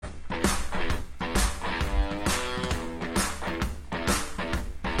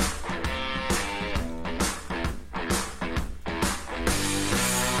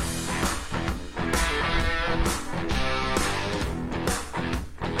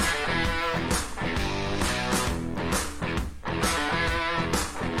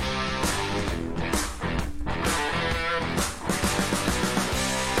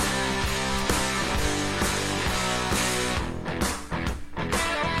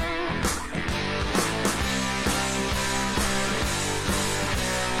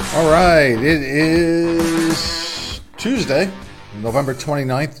All right, it is Tuesday, November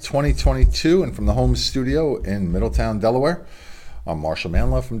 29th, 2022, and from the home studio in Middletown, Delaware, I'm Marshall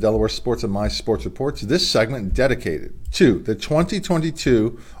Manlove from Delaware Sports and My Sports Reports. This segment dedicated to the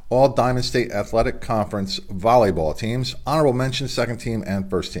 2022 All-Diamond State Athletic Conference volleyball teams, honorable mention, second team, and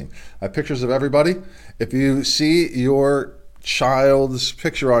first team. I have pictures of everybody. If you see your child's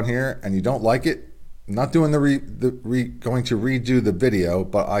picture on here and you don't like it, I'm not doing going to redo the video,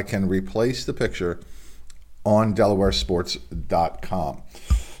 but I can replace the picture on DelawareSports.com.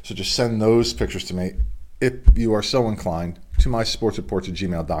 So just send those pictures to me if you are so inclined to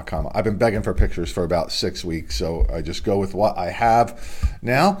mysportsreports@gmail.com. I've been begging for pictures for about 6 weeks, so I just go with what I have.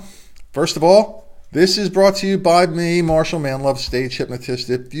 Now, first of all, this is brought to you by me, Marshall Manlove, stage hypnotist.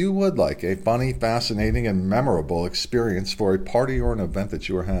 If you would like a funny, fascinating, and memorable experience for a party or an event that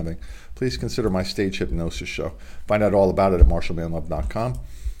you are having, please consider my stage hypnosis show. Find out all about it at marshallmanlove.com.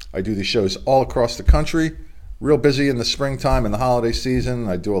 I do these shows all across the country. Real busy in the springtime and the holiday season.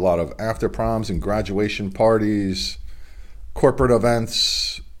 I do a lot of after proms and graduation parties, corporate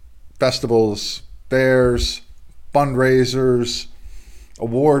events, festivals, fairs, fundraisers,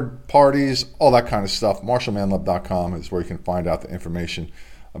 award parties, all that kind of stuff. MarshallManlove.com is where you can find out the information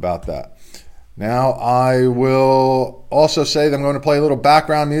about that. Now, I will also say that I'm going to play a little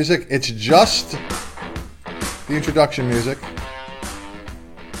background music. It's just the introduction music.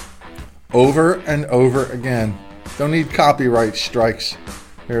 Over and over again. Don't need copyright strikes.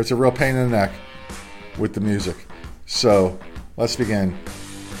 Here, it's a real pain in the neck with the music. So, let's begin.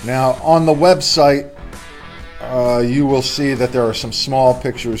 Now, on the website, you will see that there are some small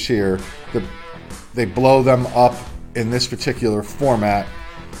pictures here. They blow them up in this particular format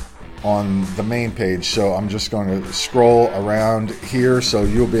on the main page. So I'm just going to scroll around here so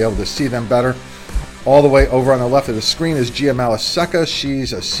you'll be able to see them better. All the way over on the left of the screen is Gia Malaseca.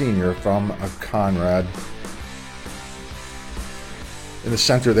 She's a senior from Conrad. In the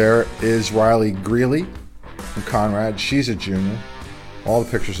center there is Riley Greeley from Conrad. She's a junior. All the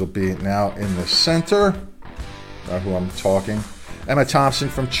pictures will be now in the center. Who I'm talking. Emma Thompson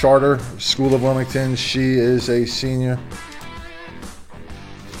from Charter School of Wilmington. She is a senior.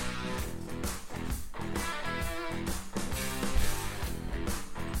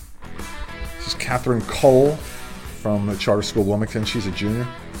 This is Catherine Cole from the Charter School of Wilmington. She's a junior.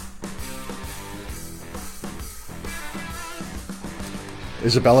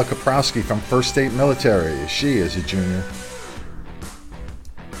 Isabella Kaprowski from First State Military. She is a junior.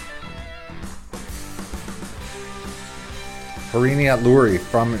 Harini Atluri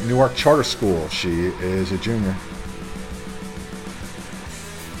from Newark Charter School. She is a junior.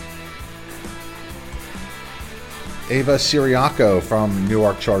 Ava Siriaco from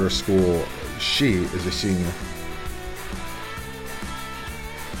Newark Charter School. She is a senior.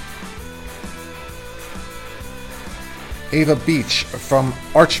 Ava Beach from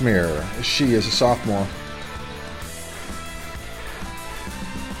Archmere. She is a sophomore.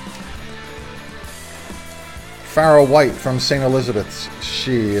 Farrah White from St. Elizabeth's.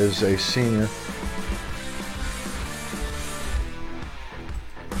 She is a senior.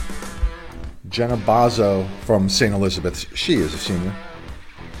 Jenna Bazzo from St. Elizabeth's. She is a senior.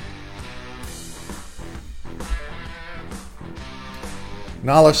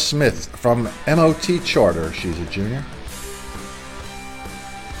 Nala Smith from MOT Charter. She's a junior.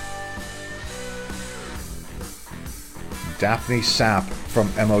 Daphne Sapp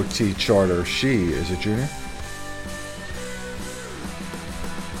from MOT Charter. She is a junior.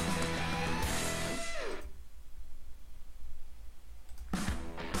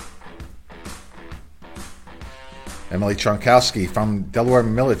 Emily Tronkowski from Delaware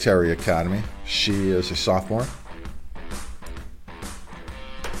Military Academy. She is a sophomore.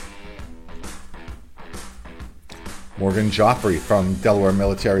 Morgan Joffrey from Delaware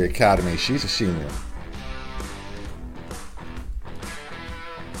Military Academy. She's a senior.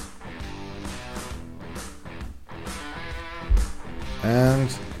 And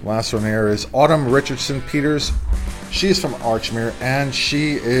last one here is Autumn Richardson Peters. She's from Archmere, and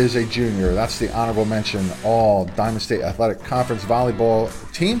she is a junior. That's the honorable mention All Diamond State Athletic Conference volleyball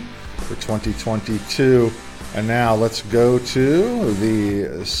team for 2022. And now let's go to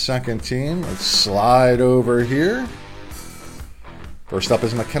the second team. Let's slide over here. First up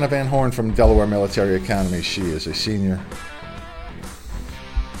is McKenna Van Horn from Delaware Military Academy. She is a senior.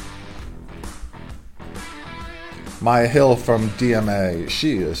 Maya Hill from DMA.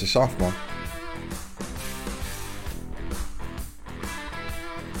 She is a sophomore.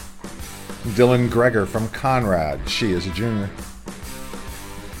 Dylan Greger from Conrad. She is a junior.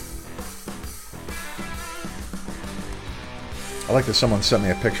 I like that someone sent me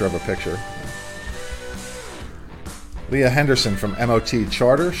a picture of a picture. Leah Henderson from MOT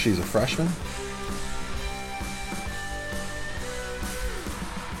Charter. She's a freshman.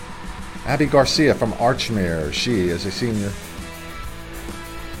 Abby Garcia from Archmere. She is a senior.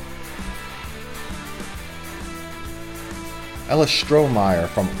 Ella Strohmeyer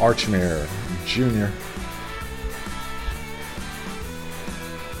from Archmere, junior.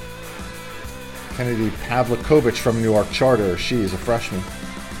 Kennedy Pavlikovich from Newark Charter. She is a freshman.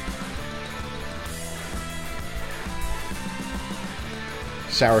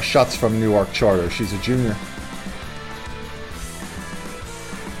 Sarah Schutz from Newark Charter. She's a junior.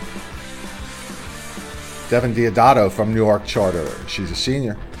 Devin Diodato from Newark Charter. She's a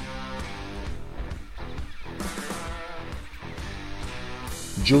senior.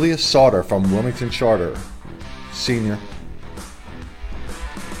 Julia Sauter from Wilmington Charter. Senior.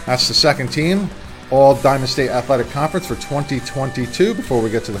 That's the second team. All Diamond State Athletic Conference for 2022. Before we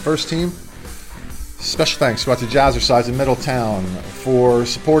get to the first team, special thanks go out to Jazzercise in Middletown for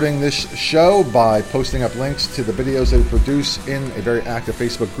supporting this show by posting up links to the videos they produce in a very active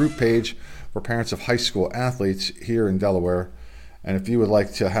Facebook group page for parents of high school athletes here in Delaware. And if you would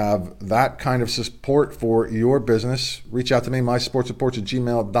like to have that kind of support for your business, reach out to me,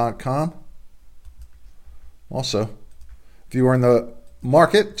 mysportsreports@gmail.com. Also, if you are in the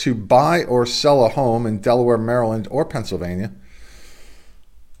market to buy or sell a home in Delaware, Maryland, or Pennsylvania,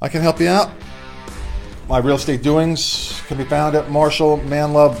 I can help you out. My real estate doings can be found at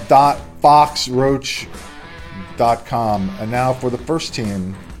marshallmanlove.foxroach.com. And now for the first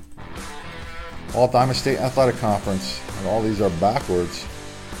team, All Diamond State Athletic Conference. And all these are backwards.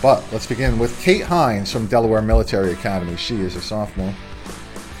 But let's begin with Kate Hines from Delaware Military Academy. She is a sophomore.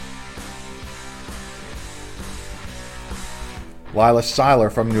 Lila Seiler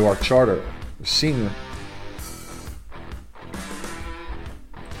from Newark Charter, senior.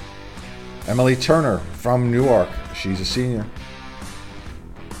 Emily Turner from Newark, she's a senior.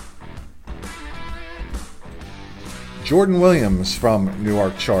 Jordan Williams from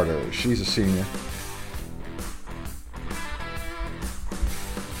Newark Charter, she's a senior.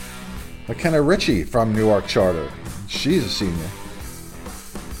 McKenna Ritchie from Newark Charter, she's a senior.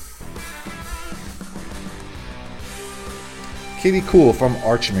 Katie Cool from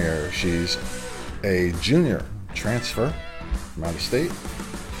Archmere. She's a junior transfer from out of state.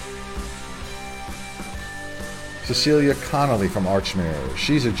 Cecilia Connolly from Archmere.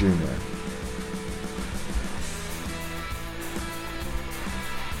 She's a junior.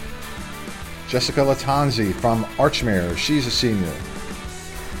 Jessica Latanzi from Archmere. She's a senior.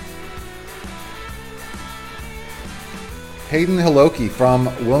 Hayden Hiloki from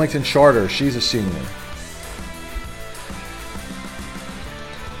Wilmington Charter. She's a senior.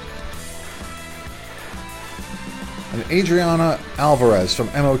 And Adriana Alvarez from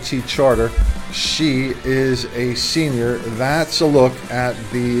MOT Charter, she is a senior. That's a look at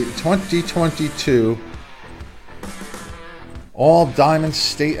the 2022 All Diamond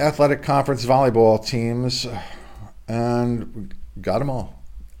State Athletic Conference volleyball teams. And we got them all.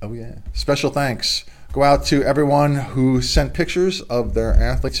 Oh yeah. Special thanks go out to everyone who sent pictures of their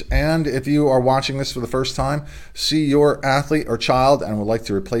athletes. And if you are watching this for the first time, see your athlete or child and would like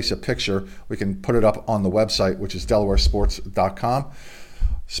to replace a picture, we can put it up on the website, which is delawaresports.com.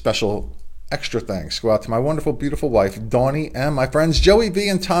 Special extra thanks go out to my wonderful, beautiful wife, Dawnie M., my friends Joey V.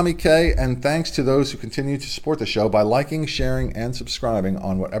 and Tommy K., and thanks to those who continue to support the show by liking, sharing, and subscribing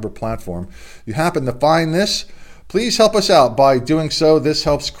on whatever platform you happen to find this. Please help us out by doing so. This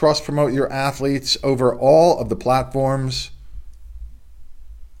helps cross-promote your athletes over all of the platforms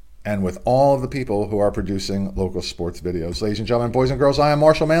and with all of the people who are producing local sports videos. Ladies and gentlemen, boys and girls, I am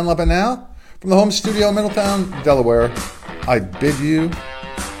Marshall Manlove, and now, from the home studio in Middletown, Delaware, I bid you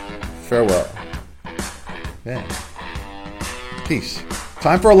farewell. Yeah. Peace.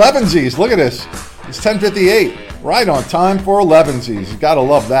 Time for 11Zs. Look at this. It's 10:58. Right on time for 11Zs. You gotta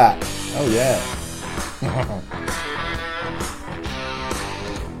love that. Oh, yeah.